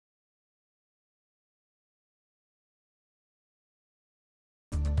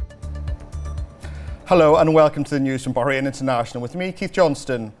Hello and welcome to the news from Bahrain International with me, Keith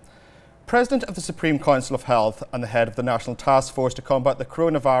Johnston. President of the Supreme Council of Health and the head of the National Task Force to combat the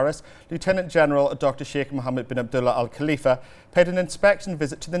coronavirus, Lieutenant General Dr. Sheikh Mohammed bin Abdullah Al Khalifa, paid an inspection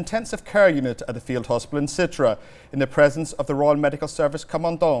visit to the intensive care unit at the field hospital in Sitra in the presence of the Royal Medical Service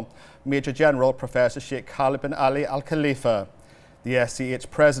Commandant, Major General Professor Sheikh Khalid bin Ali Al Khalifa. The SCH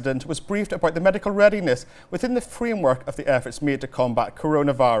President was briefed about the medical readiness within the framework of the efforts made to combat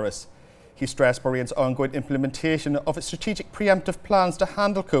coronavirus. He stressed Bahrain's ongoing implementation of its strategic preemptive plans to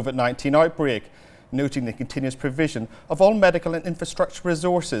handle COVID-19 outbreak, noting the continuous provision of all medical and infrastructure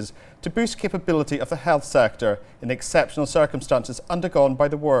resources to boost capability of the health sector in exceptional circumstances undergone by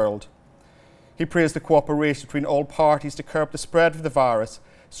the world. He praised the cooperation between all parties to curb the spread of the virus,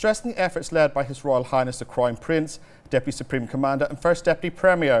 stressing the efforts led by His Royal Highness the Crown Prince, Deputy Supreme Commander and First Deputy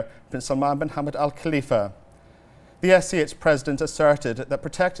Premier Prince Salman bin Hamad Al Khalifa. The SCH President asserted that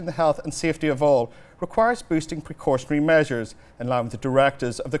protecting the health and safety of all requires boosting precautionary measures in line with the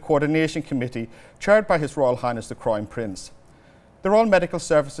directives of the Coordination Committee chaired by His Royal Highness the Crown Prince. The Royal Medical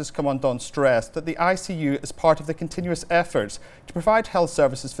Services Commandant stressed that the ICU is part of the continuous efforts to provide health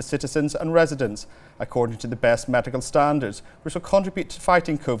services for citizens and residents according to the best medical standards, which will contribute to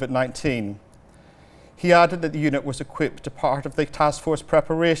fighting COVID-19. He added that the unit was equipped to part of the task force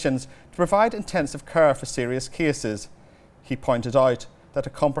preparations to provide intensive care for serious cases. He pointed out that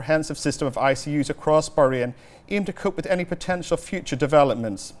a comprehensive system of ICUs across Bahrain aimed to cope with any potential future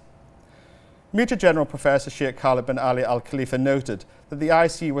developments. Major General Professor Sheikh Khalid bin Ali Al Khalifa noted that the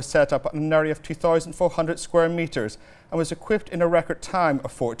ICU was set up on an area of 2,400 square metres and was equipped in a record time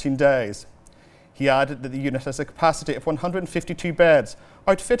of 14 days. He added that the unit has a capacity of 152 beds,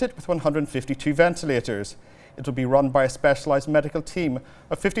 outfitted with 152 ventilators. It will be run by a specialised medical team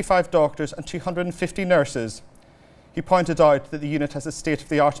of 55 doctors and 250 nurses. He pointed out that the unit has a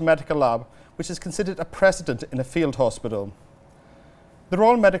state-of-the-art medical lab, which is considered a precedent in a field hospital. The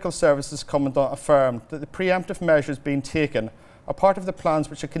Royal Medical Services Commandant affirmed that the preemptive measures being taken are part of the plans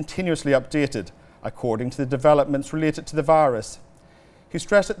which are continuously updated, according to the developments related to the virus. He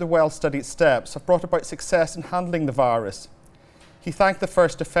stressed that the well-studied steps have brought about success in handling the virus. He thanked the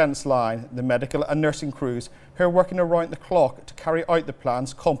First Defence Line, the medical and nursing crews who are working around the clock to carry out the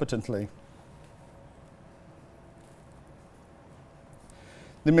plans competently.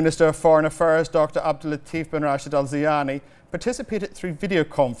 The Minister of Foreign Affairs, Dr. Abdul Latif bin Rashid Al Zayani, participated through video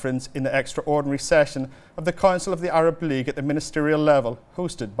conference in the extraordinary session of the Council of the Arab League at the ministerial level,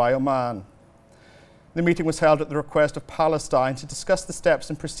 hosted by Oman. The meeting was held at the request of Palestine to discuss the steps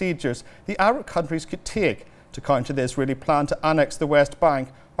and procedures the Arab countries could take to counter the Israeli plan to annex the West Bank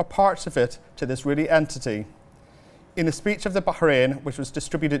or parts of it to the Israeli entity. In a speech of the Bahrain, which was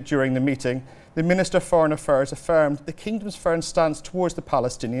distributed during the meeting, the Minister of Foreign Affairs affirmed the kingdom's firm stance towards the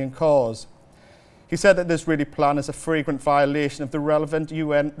Palestinian cause. He said that the Israeli plan is a flagrant violation of the relevant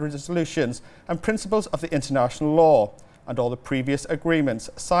UN resolutions and principles of the international law and all the previous agreements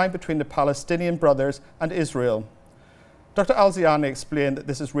signed between the Palestinian Brothers and Israel. Dr. Al Zayani explained that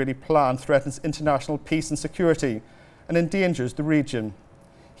this Israeli plan threatens international peace and security and endangers the region.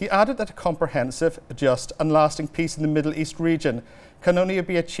 He added that a comprehensive, just and lasting peace in the Middle East region can only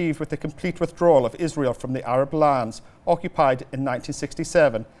be achieved with the complete withdrawal of Israel from the Arab lands occupied in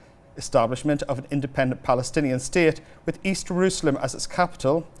 1967, establishment of an independent Palestinian state with East Jerusalem as its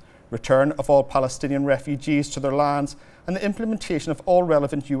capital, return of all Palestinian refugees to their lands, and the implementation of all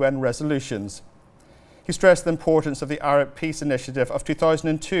relevant UN resolutions. He stressed the importance of the Arab Peace Initiative of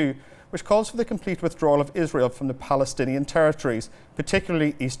 2002, which calls for the complete withdrawal of Israel from the Palestinian territories,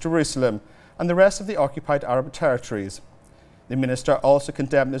 particularly East Jerusalem, and the rest of the occupied Arab territories. The minister also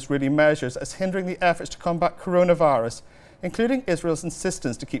condemned Israeli measures as hindering the efforts to combat coronavirus, including Israel's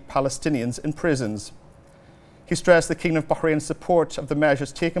insistence to keep Palestinians in prisons. He stressed the Kingdom of Bahrain's support of the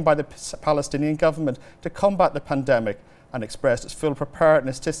measures taken by the Palestinian government to combat the pandemic and expressed its full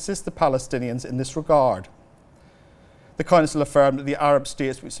preparedness to assist the Palestinians in this regard. The Council affirmed that the Arab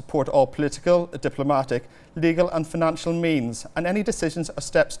states would support all political, diplomatic, legal and financial means and any decisions or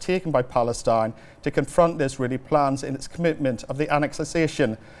steps taken by Palestine to confront the Israeli plans in its commitment of the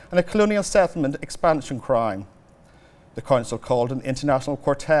annexation and a colonial settlement expansion crime. The Council called an international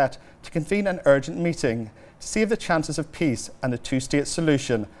quartet to convene an urgent meeting to save the chances of peace and a two-state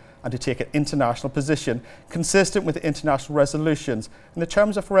solution and to take an international position consistent with the international resolutions and the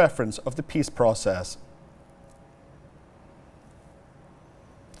terms of reference of the peace process.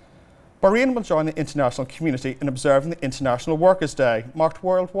 Bahrain will join the international community in observing the International Workers' Day, marked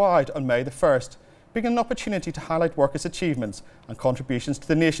worldwide on May the 1st, being an opportunity to highlight workers' achievements and contributions to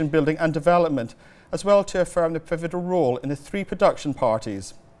the nation building and development, as well to affirm the pivotal role in the 3 production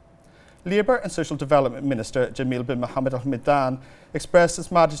parties. Labour and Social Development Minister Jamil bin Mohammed Al Hamdan expressed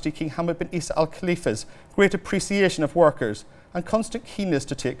His Majesty King Hamad bin Isa Al Khalifa's great appreciation of workers and constant keenness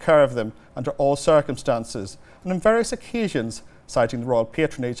to take care of them under all circumstances, and on various occasions citing the royal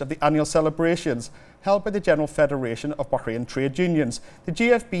patronage of the annual celebrations held by the General Federation of Bahrain Trade Unions, the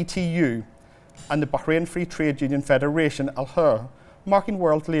GFBTU, and the Bahrain Free Trade Union Federation Al-Hur, marking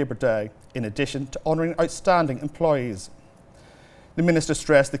World Labour Day, in addition to honouring outstanding employees. The Minister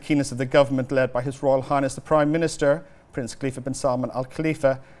stressed the keenness of the government led by His Royal Highness the Prime Minister, Prince Khalifa bin Salman Al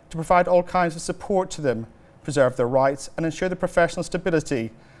Khalifa, to provide all kinds of support to them, preserve their rights and ensure their professional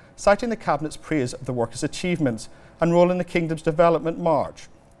stability, citing the Cabinet's praise of the workers' achievements and role in the Kingdom's development march.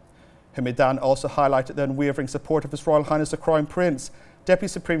 Hamdan also highlighted the unwavering support of His Royal Highness the Crown Prince, Deputy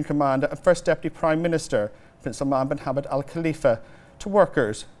Supreme Commander and First Deputy Prime Minister, Prince Salman bin Hamad Al Khalifa, to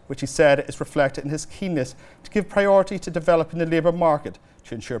workers, which he said is reflected in his keenness to give priority to developing the labour market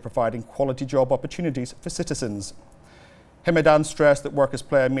to ensure providing quality job opportunities for citizens. Hamdan stressed that workers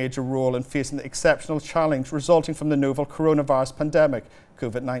play a major role in facing the exceptional challenge resulting from the novel coronavirus pandemic,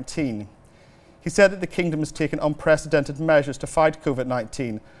 COVID-19. He said that the Kingdom has taken unprecedented measures to fight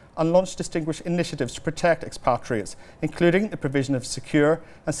COVID-19 and launched distinguished initiatives to protect expatriates, including the provision of a secure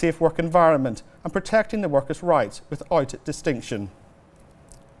and safe work environment and protecting the workers' rights without distinction.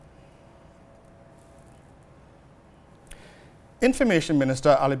 Information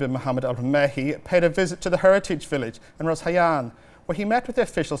Minister Ali bin Mohammed Al Rumehi paid a visit to the Heritage Village in Ras Hayyan, where he met with the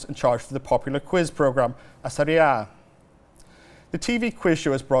officials in charge for the popular quiz programme, Asariya. The TV quiz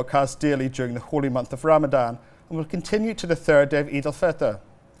show is broadcast daily during the holy month of Ramadan and will continue to the third day of Eid al-Fitr.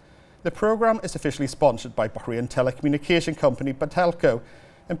 The programme is officially sponsored by Bahrain telecommunication company Batelco,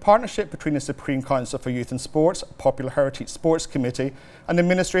 in partnership between the Supreme Council for Youth and Sports, Popular Heritage Sports Committee and the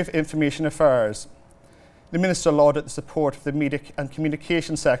Ministry of Information Affairs. The Minister lauded the support of the media and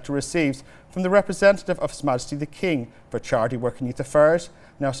communication sector receives from the representative of His Majesty the King for Charity Work and Youth Affairs,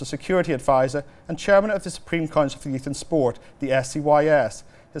 National Security Advisor and Chairman of the Supreme Council for Youth and Sport, the SCYS,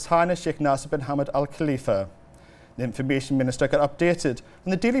 His Highness Sheikh Nasser bin Hamad Al Khalifa. The Information Minister got updated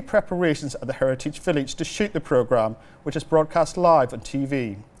on the daily preparations at the Heritage Village to shoot the programme, which is broadcast live on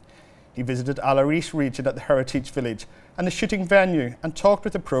TV. He visited Al Arish region at the Heritage Village and the shooting venue and talked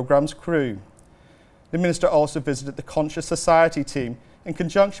with the programme's crew. The Minister also visited the Conscious Society team in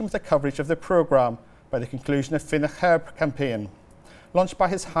conjunction with the coverage of the programme by the conclusion of Fin Khair campaign, launched by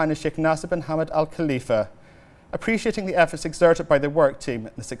His Highness Sheikh Nasser bin Hamad Al Khalifa, appreciating the efforts exerted by the work team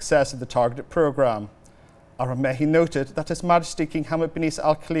and the success of the targeted programme. Al Rumehi noted that His Majesty King Hamad bin Isa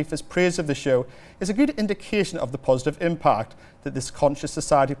Al Khalifa's praise of the show is a good indication of the positive impact that this Conscious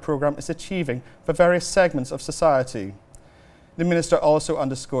Society programme is achieving for various segments of society. The Minister also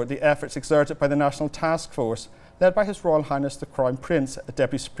underscored the efforts exerted by the National Task Force, led by His Royal Highness the Crown Prince,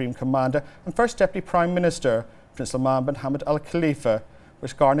 Deputy Supreme Commander and First Deputy Prime Minister, Prince Salman bin Hamad Al Khalifa,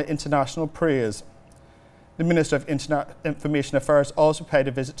 which garnered international praise. The Minister of Information Affairs also paid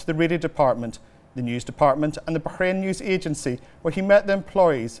a visit to the Radio Department, the News Department and the Bahrain News Agency, where he met the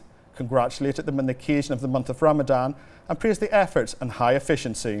employees, congratulated them on the occasion of the month of Ramadan and praised the efforts and high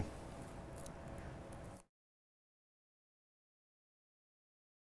efficiency.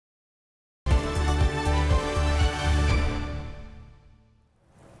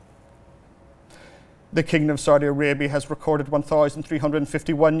 The Kingdom of Saudi Arabia has recorded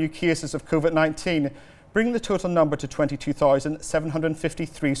 1,351 new cases of COVID-19, bringing the total number to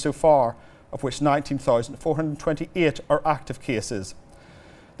 22,753 so far, of which 19,428 are active cases.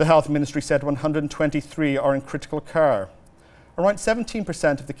 The Health Ministry said 123 are in critical care. Around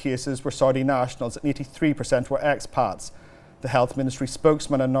 17% of the cases were Saudi nationals and 83% were expats. The Health Ministry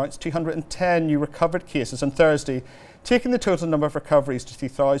spokesman announced 210 new recovered cases on Thursday, taking the total number of recoveries to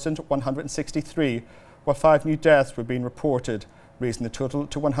 3,163, while 5 new deaths were being reported, raising the total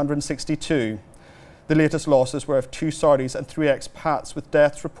to 162. The latest losses were of 2 Saudis and 3 expats, with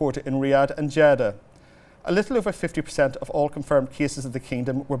deaths reported in Riyadh and Jeddah. A little over 50% of all confirmed cases of the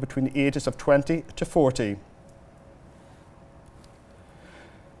Kingdom were between the ages of 20 to 40.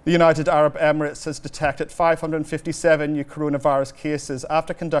 The United Arab Emirates has detected 557 new coronavirus cases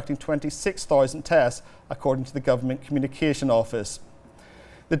after conducting 26,000 tests, according to the Government Communication Office.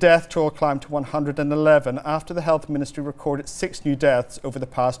 The death toll climbed to 111 after the Health Ministry recorded 6 new deaths over the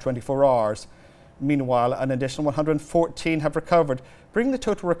past 24 hours. Meanwhile, an additional 114 have recovered, bringing the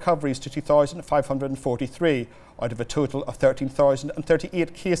total recoveries to 2,543 out of a total of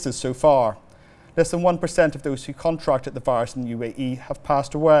 13,038 cases so far. Less than 1% of those who contracted the virus in the UAE have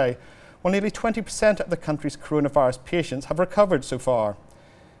passed away, while nearly 20% of the country's coronavirus patients have recovered so far.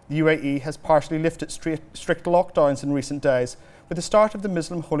 The UAE has partially lifted strict lockdowns in recent days, with the start of the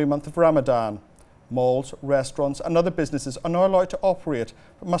Muslim holy month of Ramadan. Malls, restaurants and other businesses are now allowed to operate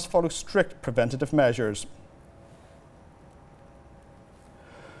but must follow strict preventative measures.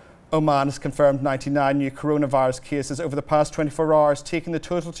 Oman has confirmed 99 new coronavirus cases over the past 24 hours, taking the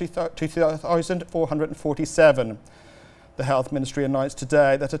total to 2,447. The Health Ministry announced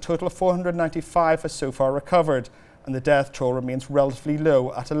today that a total of 495 has so far recovered, and the death toll remains relatively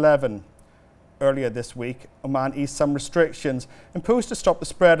low at 11. Earlier this week, Oman eased some restrictions imposed to stop the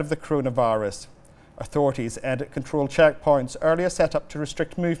spread of the coronavirus. Authorities ended control checkpoints earlier set up to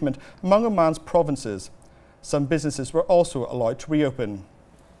restrict movement among Oman's provinces. Some businesses were also allowed to reopen.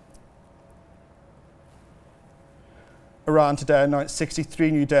 Iran today announced 63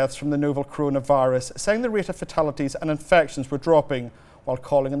 new deaths from the novel coronavirus, saying the rate of fatalities and infections were dropping, while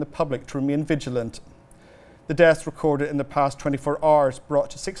calling on the public to remain vigilant. The deaths recorded in the past 24 hours brought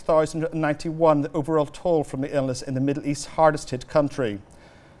to 6,091 the overall toll from the illness in the Middle East's hardest hit country.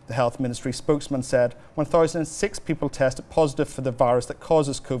 The Health Ministry spokesman said 1,006 people tested positive for the virus that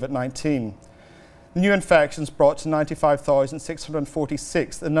causes COVID-19. The new infections brought to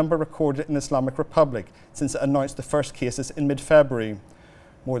 95,646 the number recorded in the Islamic Republic since it announced the first cases in mid-February.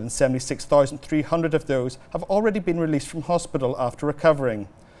 More than 76,300 of those have already been released from hospital after recovering.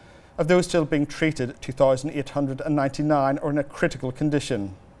 Of those still being treated, 2,899 are in a critical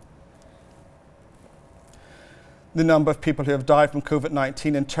condition. The number of people who have died from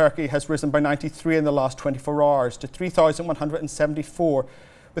COVID-19 in Turkey has risen by 93 in the last 24 hours to 3,174,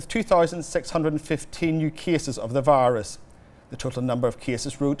 with 2,615 new cases of the virus. The total number of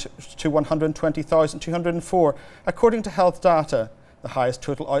cases rose to 120,204, according to health data, the highest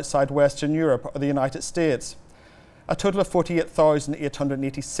total outside Western Europe or the United States. A total of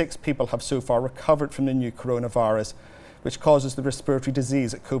 48,886 people have so far recovered from the new coronavirus, which causes the respiratory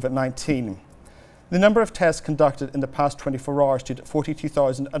disease COVID-19. The number of tests conducted in the past 24 hours stood at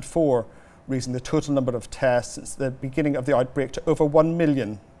 42,004, raising the total number of tests since the beginning of the outbreak to over 1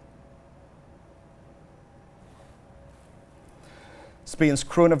 million. Spain's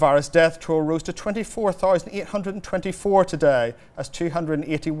coronavirus death toll rose to 24,824 today, as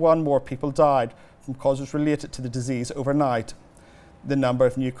 281 more people died from causes related to the disease overnight. The number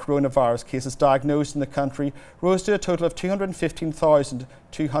of new coronavirus cases diagnosed in the country rose to a total of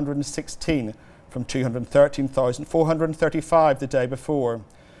 215,216 from 213,435 the day before.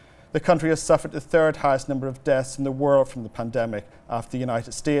 The country has suffered the third highest number of deaths in the world from the pandemic, after the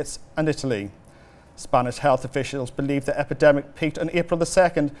United States and Italy. Spanish health officials believe the epidemic peaked on April the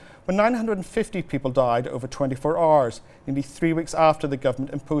 2nd, when 950 people died over 24 hours, nearly 3 weeks after the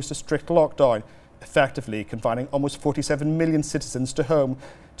government imposed a strict lockdown, effectively confining almost 47 million citizens to home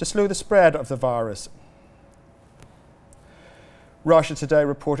to slow the spread of the virus. Russia today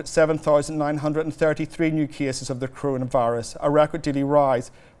reported 7,933 new cases of the coronavirus, a record daily rise,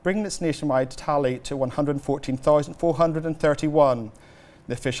 bringing its nationwide tally to 114,431.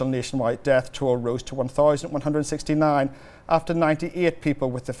 The official nationwide death toll rose to 1,169 after 98 people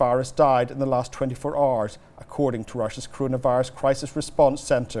with the virus died in the last 24 hours, according to Russia's Coronavirus Crisis Response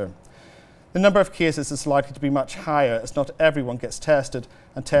Center. The number of cases is likely to be much higher, as not everyone gets tested,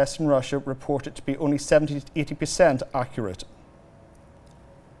 and tests in Russia report it to be only 70 to 80% accurate.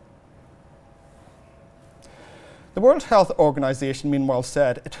 The World Health Organization, meanwhile,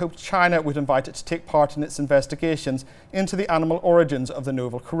 said it hoped China would invite it to take part in its investigations into the animal origins of the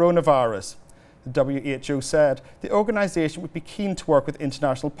novel coronavirus. The WHO said the organization would be keen to work with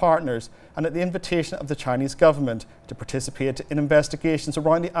international partners and at the invitation of the Chinese government to participate in investigations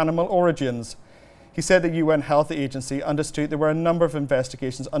around the animal origins. He said the UN Health Agency understood there were a number of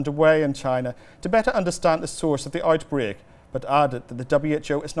investigations underway in China to better understand the source of the outbreak, but added that the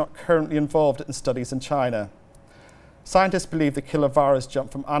WHO is not currently involved in studies in China. Scientists believe the killer virus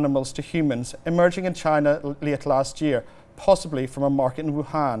jumped from animals to humans, emerging in China late last year, possibly from a market in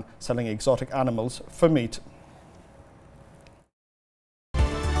Wuhan selling exotic animals for meat.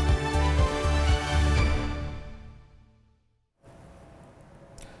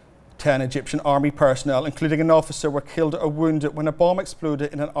 Ten Egyptian army personnel, including an officer, were killed or wounded when a bomb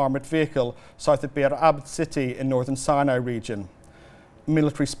exploded in an armoured vehicle south of Bir Abd city in northern Sinai region. A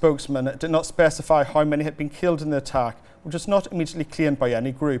military spokesman did not specify how many had been killed in the attack, which was not immediately claimed by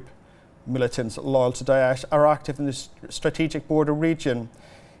any group. Militants loyal to Daesh are active in the strategic border region.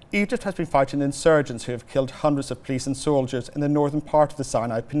 Egypt has been fighting insurgents who have killed hundreds of police and soldiers in the northern part of the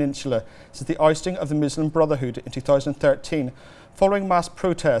Sinai Peninsula since the ousting of the Muslim Brotherhood in 2013, following mass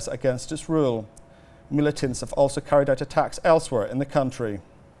protests against its rule. Militants have also carried out attacks elsewhere in the country.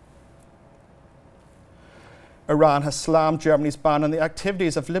 Iran has slammed Germany's ban on the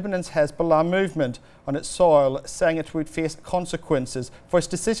activities of Lebanon's Hezbollah movement on its soil, saying it would face consequences for its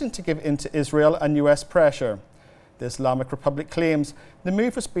decision to give in to Israel and US pressure. The Islamic Republic claims the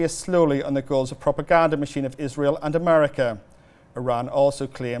move was based slowly on the goals of propaganda machine of Israel and America. Iran also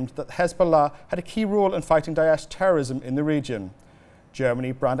claimed that Hezbollah had a key role in fighting Daesh terrorism in the region.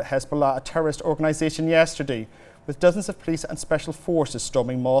 Germany branded Hezbollah a terrorist organisation yesterday, with dozens of police and special forces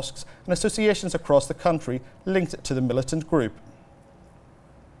storming mosques and associations across the country linked to the militant group.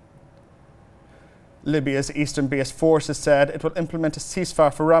 Libya's eastern-based forces said it will implement a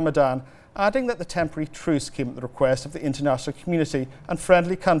ceasefire for Ramadan, adding that the temporary truce came at the request of the international community and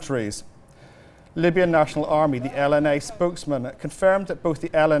friendly countries. Libyan National Army, the LNA spokesman, confirmed that both the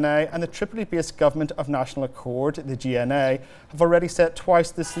LNA and the Tripoli-based Government of National Accord, the GNA, have already said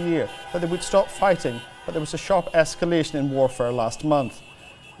twice this year that they would stop fighting, but there was a sharp escalation in warfare last month.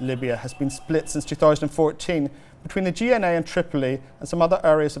 Libya has been split since 2014 between the GNA and Tripoli and some other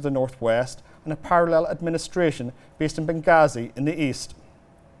areas of the northwest, and a parallel administration based in Benghazi in the east.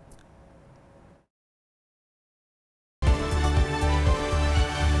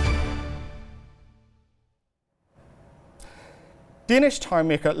 Danish toy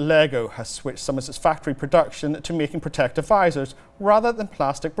maker Lego has switched some of its factory production to making protective visors rather than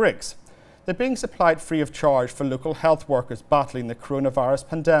plastic bricks. They're being supplied free of charge for local health workers battling the coronavirus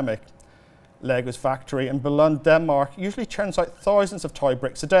pandemic. Lego's factory in Bulletin, Denmark usually churns out thousands of toy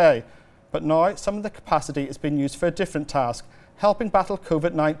bricks a day, but now some of the capacity is being used for a different task, helping battle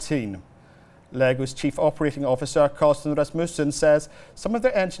COVID-19. Lego's Chief Operating Officer, Carsten Rasmussen, says some of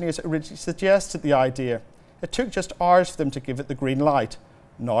their engineers originally suggested the idea. It took just hours for them to give it the green light.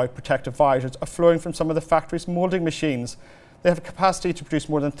 Now protective visors are flowing from some of the factory's moulding machines. They have a capacity to produce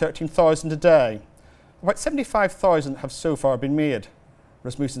more than 13,000 a day. About 75,000 have so far been made.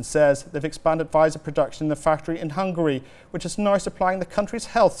 Rasmussen says they've expanded visor production in the factory in Hungary, which is now supplying the country's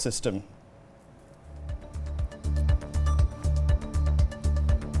health system.